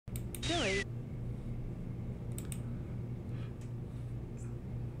silly.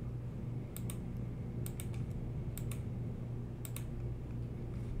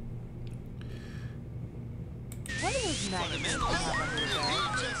 What are those magazines you have under your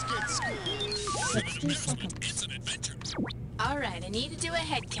bed? 60 seconds. It's an adventure. All right, I need to do a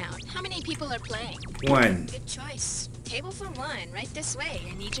head count. How many people are playing? 1. Good choice. Table for 1, right this way.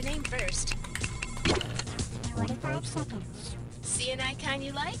 I need your name first. 45 seconds. See an icon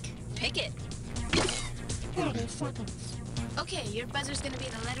you like? Pick it. 30 seconds. Okay, your buzzer's gonna be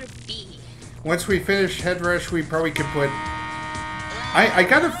the letter B. Once we finish Headrush, we probably could put... I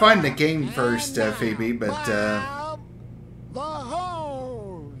gotta find the game first, Phoebe, but, The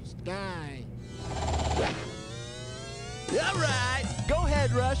hose guy. All right, go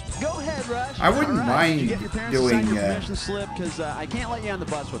Headrush. Go Headrush. I wouldn't All right. mind Did you get your parents to doing, sign your permission slip? Because I can't let you on the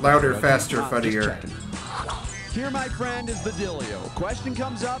bus with louder, us, faster, just funnier. checking. Here, my friend, is the dealio. Question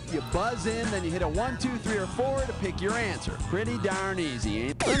comes up, you buzz in, then you hit a 1, 2, 3, or 4 to pick your answer. Pretty darn easy,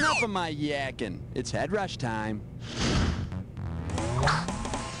 ain't it? Enough of my yakking. It's Headrush time.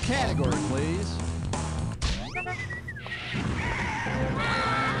 Category, please.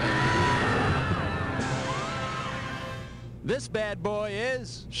 This bad boy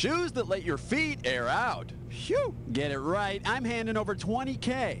is shoes that let your feet air out. Phew! Get it right. I'm handing over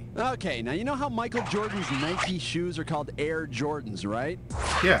 20K. Okay, now you know how Michael Jordan's Nike shoes are called Air Jordans, right?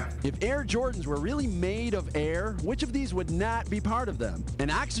 yeah. If Air Jordans were really made of air, which of these would not be part of them?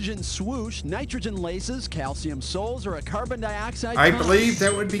 An oxygen swoosh, nitrogen laces, calcium soles, or a carbon dioxide I pump? believe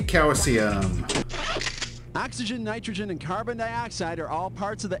that would be calcium. Oxygen, nitrogen, and carbon dioxide are all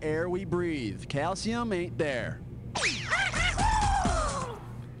parts of the air we breathe. Calcium ain't there.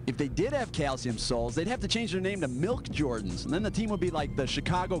 If they did have calcium soles, they'd have to change their name to Milk Jordans, and then the team would be like the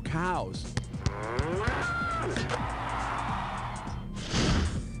Chicago Cows.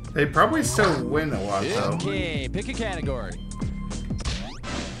 They probably still win a lot, though. Okay, pick a category.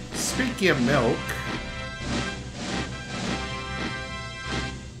 Speaking of milk,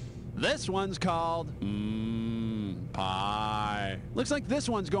 This one's called pie. Looks like this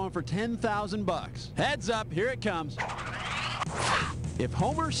one's going for 10,000 bucks. Heads up, here it comes. If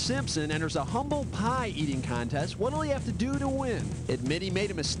Homer Simpson enters a humble pie eating contest, what'll he have to do to win? Admit he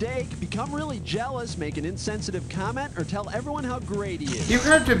made a mistake, become really jealous, make an insensitive comment, or tell everyone how great he is? you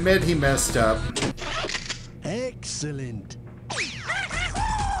have to admit he messed up. Excellent.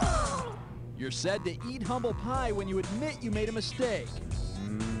 You're said to eat humble pie when you admit you made a mistake.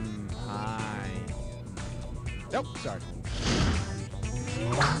 Pie. Nope, sorry.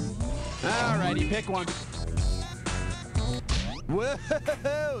 Alrighty, pick one.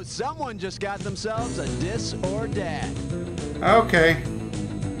 Whoa! Someone just got themselves a dis or dat. Okay.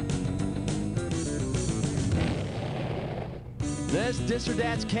 This dis or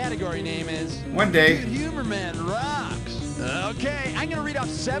dat's category name is One day. Good Humor Man Rocks. Okay, I'm gonna read off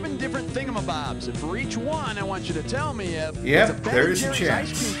 7 different thingamabobs, and for each one, I want you to tell me if Yep, it's a Ben there and is a Jerry's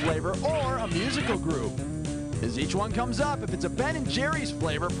chance. ice cream flavor or a musical group. As each one comes up, if it's a Ben and Jerry's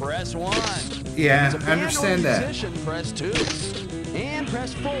flavor, press 1. Yeah, If it's a I band understand or that. musician, press 2. And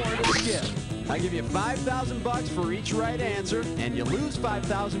press 4 to skip. I give you 5,000 bucks for each right answer, and you lose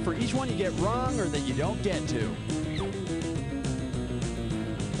 5,000 for each one you get wrong or that you don't get to.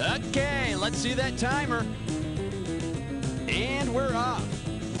 Okay, let's see that timer. And we're off.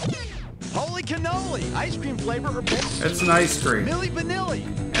 Holy cannoli, ice cream flavor or both? That's an ice cream. Milli Vanilli,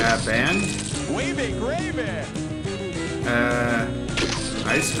 Band. Wavy Gravy,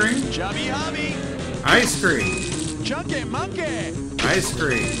 Ice cream. Chubby Hubby, Ice cream. Chunky Monkey, Ice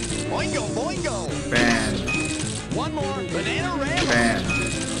cream. Boingo Boingo. Band. One more, Banana Ramble. Band.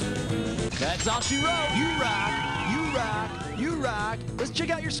 That's all she wrote. You rock, you rock, you rock. Let's check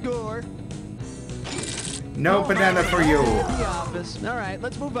out your score. No banana for you. At the office. All right,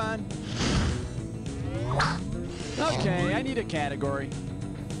 let's move on. Okay, I need a category.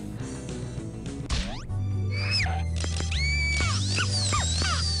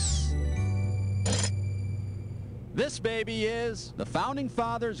 This baby is the Founding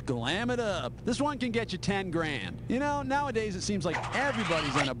Fathers Glam It Up. This one can get you 10 grand. You know, nowadays it seems like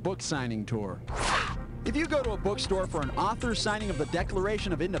everybody's on a book signing tour. If you go to a bookstore for an author signing of the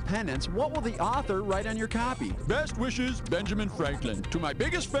Declaration of Independence, what will the author write on your copy? Best wishes, Benjamin Franklin. To my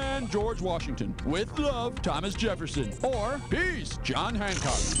biggest fan, George Washington. With love, Thomas Jefferson. Or, peace, John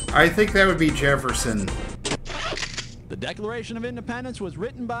Hancock. I think that would be Jefferson. The Declaration of Independence was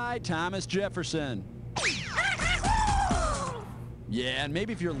written by Thomas Jefferson. Yeah, and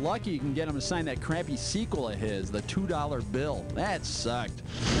maybe if you're lucky, you can get him to sign that crappy sequel of his, the $2 bill. That sucked.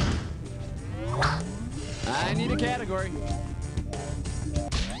 I need a category.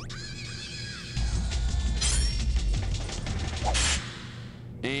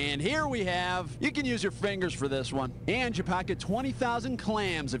 And here we have, you can use your fingers for this one. And you pocket 20,000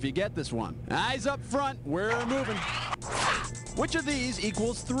 clams if you get this one. Eyes up front, we're moving. Which of these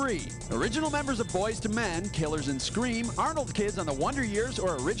equals 3? Original members of Boys to Men, Killers and Scream, Arnold Kids on the Wonder Years,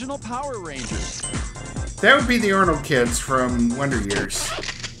 or original Power Rangers? That would be the Arnold Kids from Wonder Years.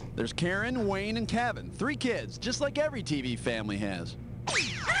 There's Karen, Wayne, and Kevin. 3 kids, just like every TV family has.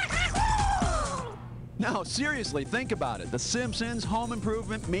 No, seriously, think about it. The Simpsons, Home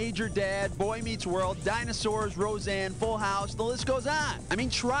Improvement, Major Dad, Boy Meets World, Dinosaurs, Roseanne, Full House, the list goes on. I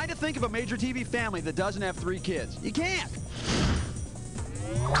mean, try to think of a major TV family that doesn't have 3 kids. You can't.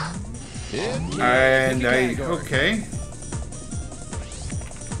 Okay.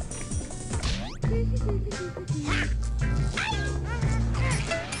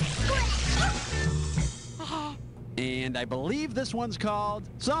 And I believe this one's called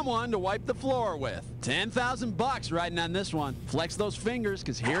Someone to Wipe the Floor With. 10,000 bucks riding on this one. Flex those fingers,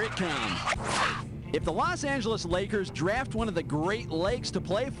 because here it comes. If the Los Angeles Lakers draft one of the Great Lakes to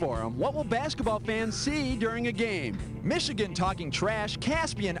play for them, what will basketball fans see during a game? Michigan talking trash,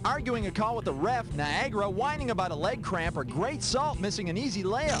 Caspian arguing a call with the ref, Niagara whining about a leg cramp, or Great Salt missing an easy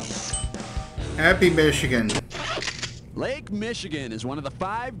layup. Happy Michigan. Lake Michigan is one of the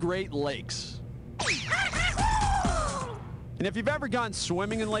 5 Great Lakes. And if you've ever gone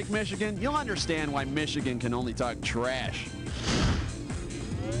swimming in Lake Michigan, you'll understand why Michigan can only talk trash.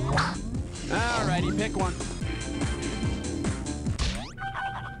 Alrighty, pick one.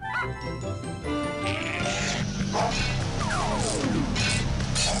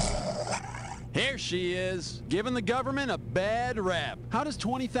 Here she is, giving the government a bad rap. How does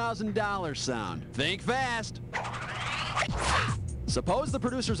 $20,000 sound? Think fast. Suppose the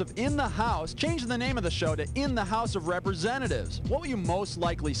producers of In the House change the name of the show to In the House of Representatives. What will you most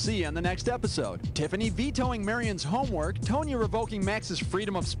likely see on the next episode? Tiffany vetoing Marion's homework, Tonya revoking Max's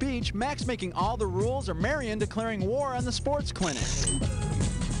freedom of speech, Max making all the rules, or Marion declaring war on the sports clinic?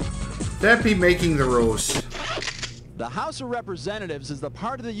 That'd be making the rules. The House of Representatives is the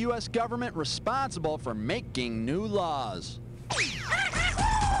part of the U.S. government responsible for making new laws.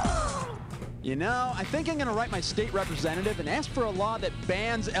 You know, I think I'm going to write my state representative and ask for a law that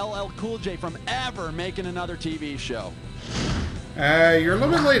bans LL Cool J from ever making another TV show. You're a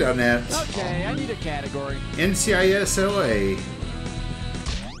little bit late on that. Okay, I need a category. NCIS LA.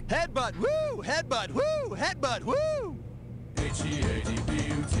 Headbutt, woo! Headbutt, woo! Headbutt, woo!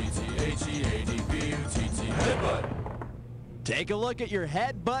 Headbutt. Headbutt. Take a look at your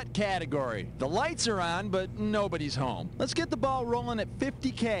headbutt category. The lights are on, but nobody's home. Let's get the ball rolling at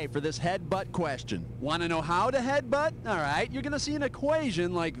 $50K for this headbutt question. Want to know how to headbutt? All right, you're going to see an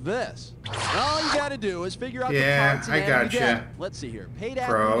equation like this. All you got to do is figure out the parts and add them together. Let's see here. Paid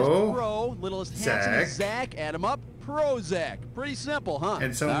athlete is pro, littlest Hanson is Zach, add them up. Prozac. Pretty simple, huh?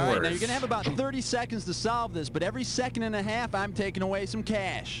 And some All right, words. now you're going to have about 30 seconds to solve this, but every second and a half, I'm taking away some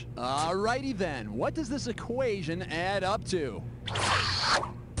cash. All righty then. What does this equation add up to?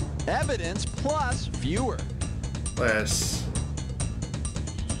 Evidence plus viewer. Less.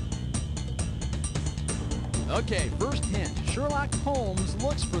 Okay, first hint. Sherlock Holmes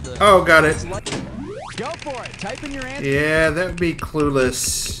looks for the... Oh, got it. Go for it. Type in your answer. Yeah, that would be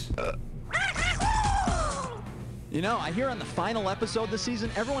Clueless. You know, I hear on the final episode this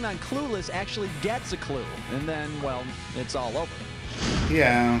season, everyone on Clueless actually gets a clue. And then, well, it's all over.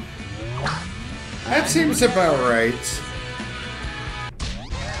 Yeah. That seems about right.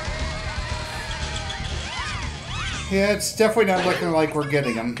 Yeah, it's definitely not looking like we're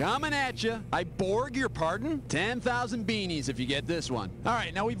getting them. Coming at you. I Borg your pardon? 10,000 beanies if you get this one. All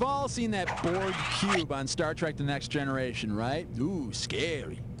right, now we've all seen that Borg cube on Star Trek The Next Generation, right? Ooh,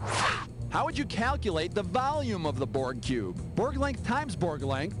 scary. How would you calculate the volume of the Borg cube? Borg length times Borg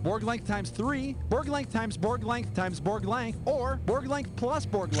length times 3, Borg length times Borg length times Borg length, or Borg length plus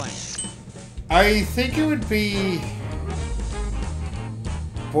Borg length? I think it would be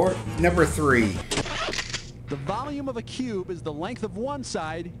number 3. The volume of a cube is the length of one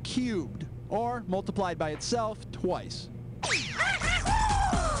side cubed, or multiplied by itself twice.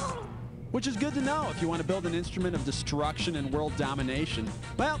 Which is good to know if you want to build an instrument of destruction and world domination.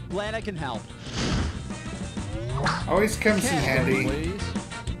 Well, glad I can help. Always comes in Category, handy. please.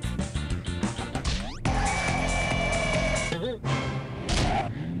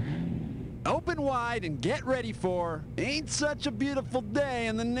 Open wide and get ready for Ain't Such a Beautiful Day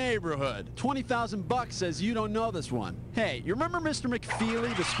in the Neighborhood. 20,000 bucks says you don't know this one. Hey, you remember Mr.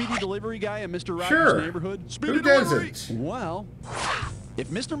 McFeely, the speedy delivery guy in Mr. Rogers' Sure. Neighborhood? Who doesn't? Well, If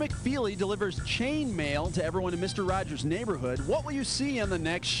Mr. McFeely delivers chain mail to everyone in Mr. Rogers' neighborhood, what will you see on the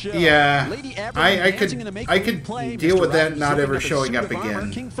next show? Yeah, Lady I could deal with that not ever showing up again.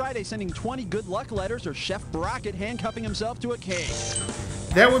 King Friday sending 20 good luck letters, or Chef Brockett handcuffing himself to a cake.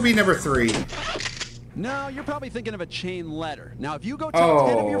 That would be number 3. No, you're probably thinking of a chain letter. Now, if you go tell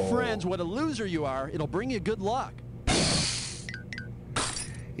 10 of your friends what a loser you are, it'll bring you good luck.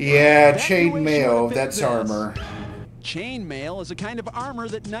 Yeah, chain mail, that's armor. Chain mail is a kind of armor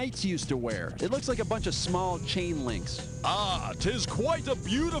that knights used to wear. It looks like a bunch of small chain links. Ah, 'tis quite a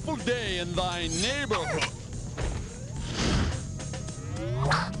beautiful day in thy neighborhood.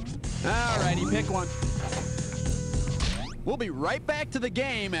 Alrighty, pick one. We'll be right back to the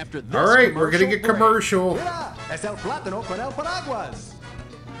game after this. Alright, we're gonna get commercial. Mira, es el plátano con el paraguas.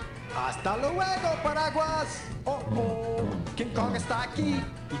 Hasta luego, paraguas. Oh, oh, King Kong está aquí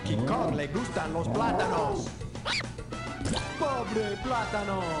y King Kong le gustan los plátanos. Pobre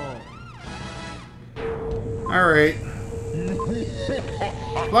plátano. Alright.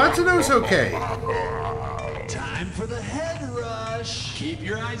 Platano's okay. Time for the head rush. Keep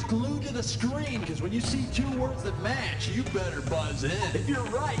your eyes glued to the screen, because when you see 2 words that match, you better buzz in. If you're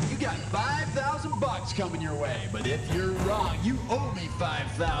right, you got $5,000 coming your way. But if you're wrong, you owe me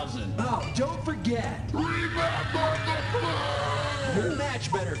 $5,000. Oh, don't forget. Your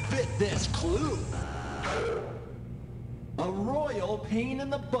match better fit this clue. A royal pain in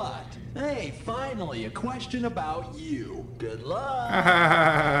the butt. Hey, finally, a question about you. Good luck.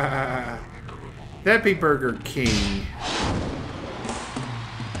 That'd be Burger King.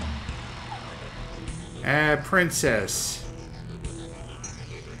 Princess.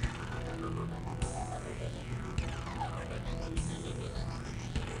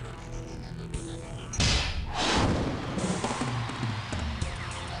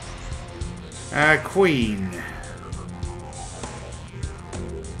 Queen.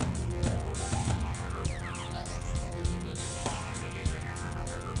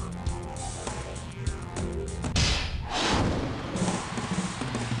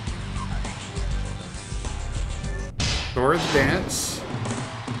 Sword dance.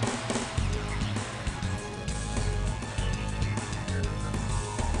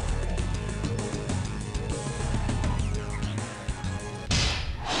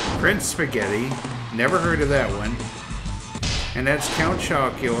 Prince Spaghetti. Never heard of that one. And that's Count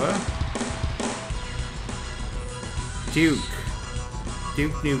Chocula. Duke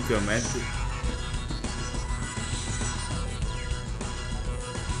Nukem.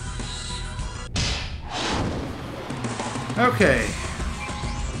 Okay.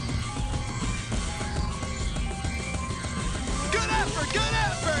 Good effort, good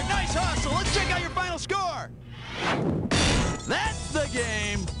effort. Nice hustle. Let's check out your final score. That's the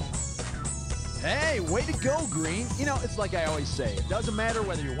game. Hey, way to go, Green. You know, it's like I always say, it doesn't matter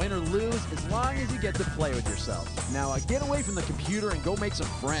whether you win or lose, as long as you get to play with yourself. Now, get away from the computer and go make some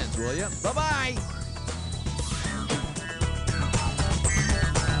friends, will you? Bye-bye.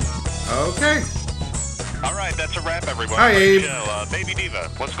 Okay. All right, that's a wrap, everyone. Hi, Abe. Baby Diva,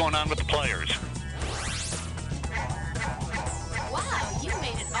 what's going on with the players? Wow, you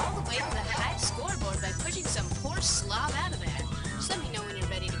made it all the way to the high scoreboard by pushing some poor slob out of there. Just let me know when you're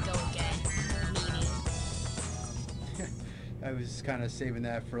ready to go again, meanie. I was kind of saving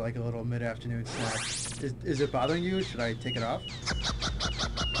that for like a little mid-afternoon snack. Is it bothering you? Should I take it off?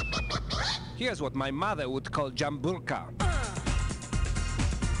 Here's what my mother would call jambulka.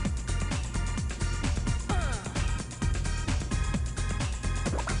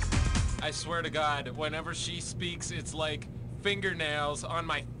 I swear to God, whenever she speaks, it's like fingernails on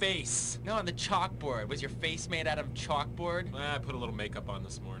my face. No, on the chalkboard. Was your face made out of chalkboard? I put a little makeup on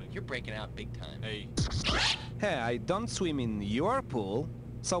this morning. You're breaking out big time. Hey. Hey, I don't swim in your pool,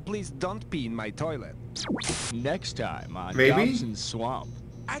 so please don't pee in my toilet. Next time on Maybe? Dobson Swamp.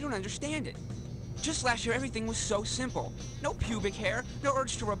 I don't understand it. Just last year, everything was so simple. No pubic hair, no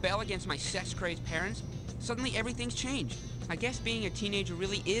urge to rebel against my sex-crazed parents. Suddenly, everything's changed. I guess being a teenager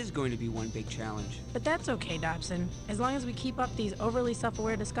really is going to be one big challenge. But that's okay, Dobson. As long as we keep up these overly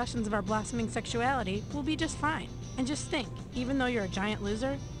self-aware discussions of our blossoming sexuality, we'll be just fine. And just think, even though you're a giant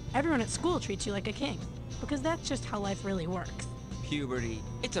loser, everyone at school treats you like a king. Because that's just how life really works. Puberty.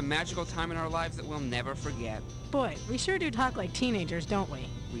 It's a magical time in our lives that we'll never forget. Boy, we sure do talk like teenagers, don't we?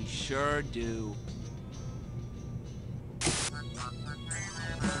 We sure do.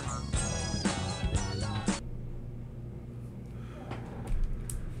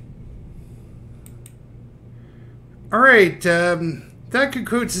 Alright, that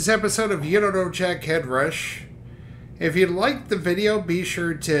concludes this episode of You Don't Know Jack Headrush. If you liked the video, be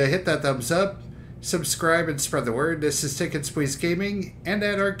sure to hit that thumbs up. Subscribe and spread the word. This is Tickets Please Gaming, and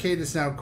that arcade is now